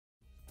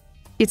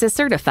It's a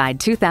certified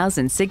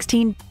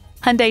 2016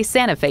 Hyundai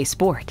Santa Fe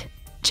Sport.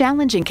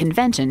 Challenging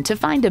convention to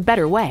find a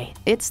better way,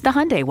 it's the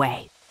Hyundai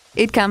way.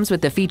 It comes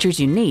with the features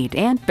you need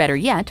and, better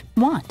yet,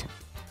 want.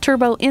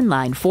 Turbo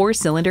inline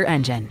 4-cylinder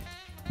engine,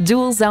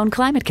 dual zone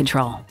climate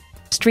control,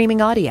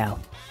 streaming audio,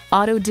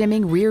 auto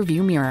dimming rear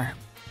view mirror,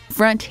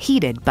 front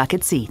heated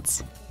bucket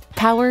seats,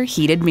 power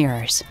heated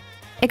mirrors,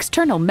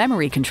 external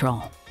memory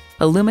control,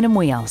 aluminum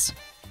wheels,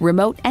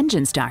 remote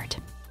engine start,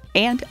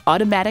 and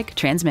automatic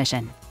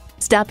transmission.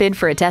 Stop in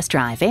for a test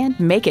drive and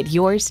make it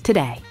yours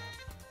today.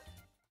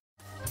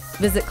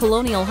 Visit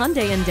Colonial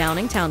Hyundai in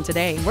Downingtown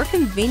today. We're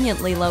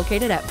conveniently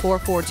located at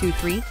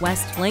 4423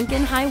 West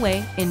Lincoln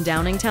Highway in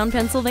Downingtown,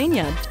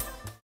 Pennsylvania.